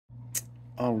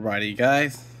Alrighty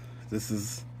guys, this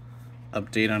is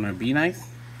update on our Beani.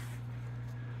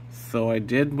 So I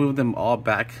did move them all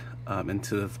back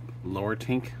into this lower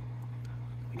tank.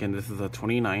 Again, this is a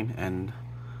 29 and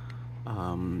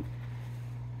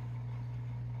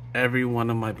every one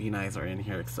of my Beani are in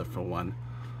here except for one.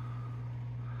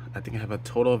 I think I have a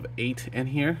total of 8 in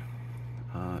here,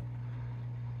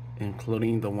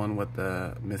 including the one with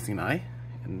the missing eye,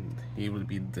 and he would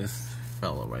be this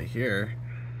fellow right here.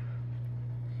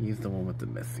 He's the one with the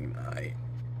missing eye.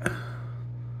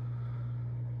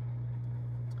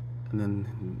 And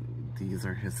then these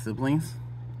are his siblings.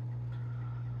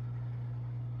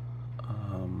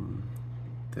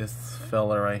 This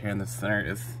fella right here in the center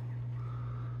is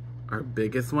our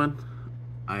biggest one.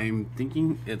 I'm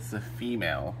thinking it's a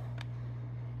female.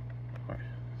 Or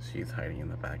she's hiding in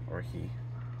the back, or he.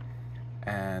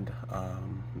 And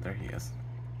there he is.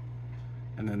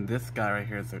 And then this guy right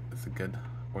here is a good,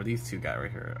 or these two guys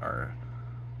right here are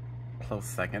close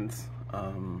seconds.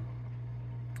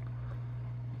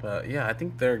 But yeah, I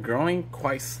think they're growing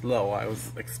quite slow. I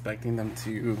was expecting them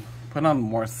to put on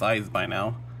more size by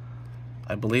now.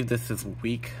 I believe this is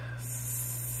week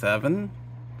 7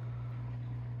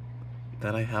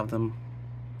 that I have them.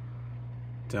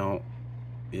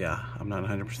 Yeah, I'm not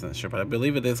 100% sure, but I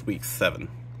believe it is week 7.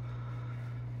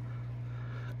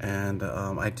 And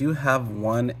I do have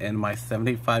one in my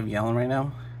 75 gallon right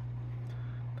now.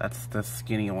 That's the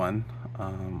skinny one.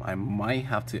 I might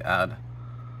have to add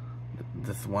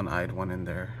this one-eyed one in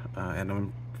there, and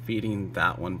I'm feeding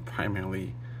that one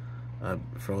primarily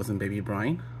frozen baby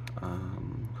brine.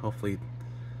 Hopefully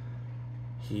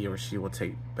he or she will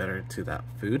take better to that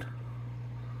food,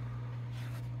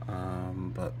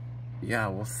 but yeah,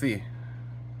 we'll see.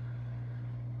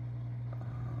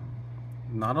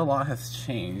 Not a lot has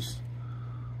changed.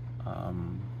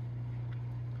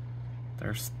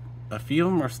 There's a few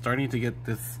of them are starting to get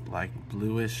this like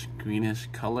bluish greenish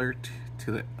color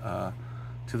to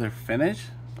their finish,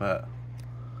 but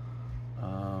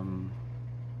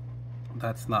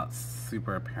that's not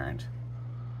super apparent,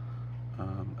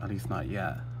 at least not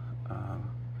yet.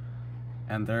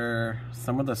 And there are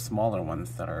some of the smaller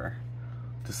ones that are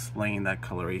displaying that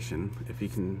coloration. If you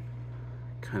can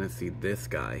kind of see this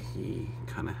guy, he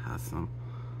kind of has some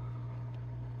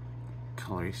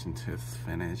coloration to his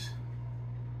finish.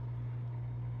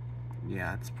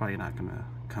 Yeah, it's probably not gonna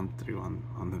come through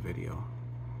on the video.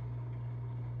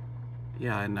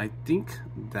 Yeah, and I think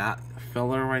that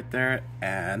fella right there,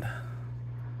 and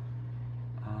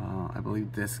I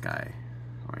believe this guy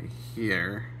right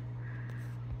here,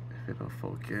 if it'll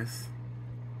focus.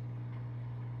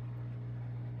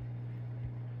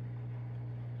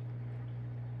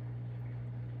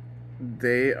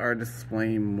 They are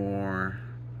displaying more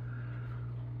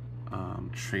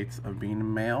traits of being a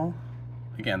male.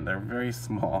 Again, they're very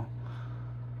small.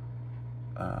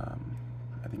 I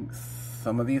think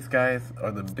some of these guys,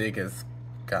 or the biggest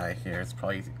guy here, is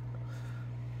probably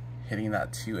hitting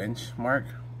that 2-inch mark,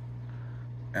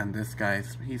 and this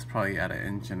guy's, he's probably at 1.5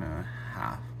 inches.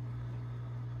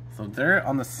 So they're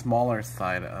on the smaller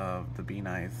side of the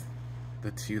Beani,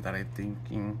 the two that I'm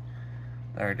thinking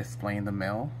that are displaying the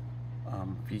male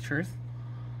features.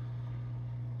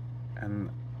 And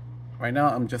right now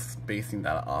I'm just basing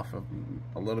that off of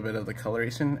a little bit of the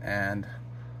coloration and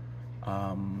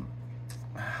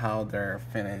how their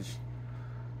finish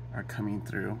are coming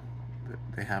through.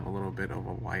 They have a little bit of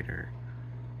a wider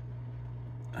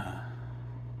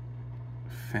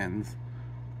fins.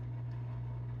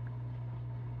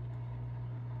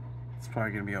 It's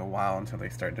probably gonna be a while until they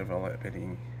start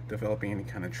developing any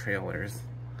kind of trailers.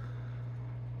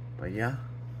 But yeah,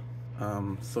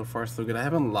 so far so good. I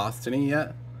haven't lost any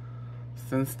yet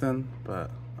since then,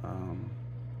 but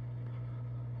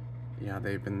yeah,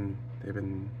 they've been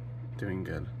doing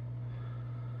good.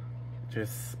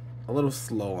 Just a little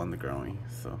slow on the growing,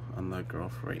 so on the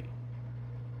growth rate.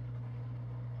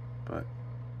 But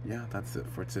yeah, that's it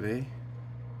for today.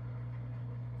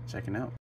 Checking out.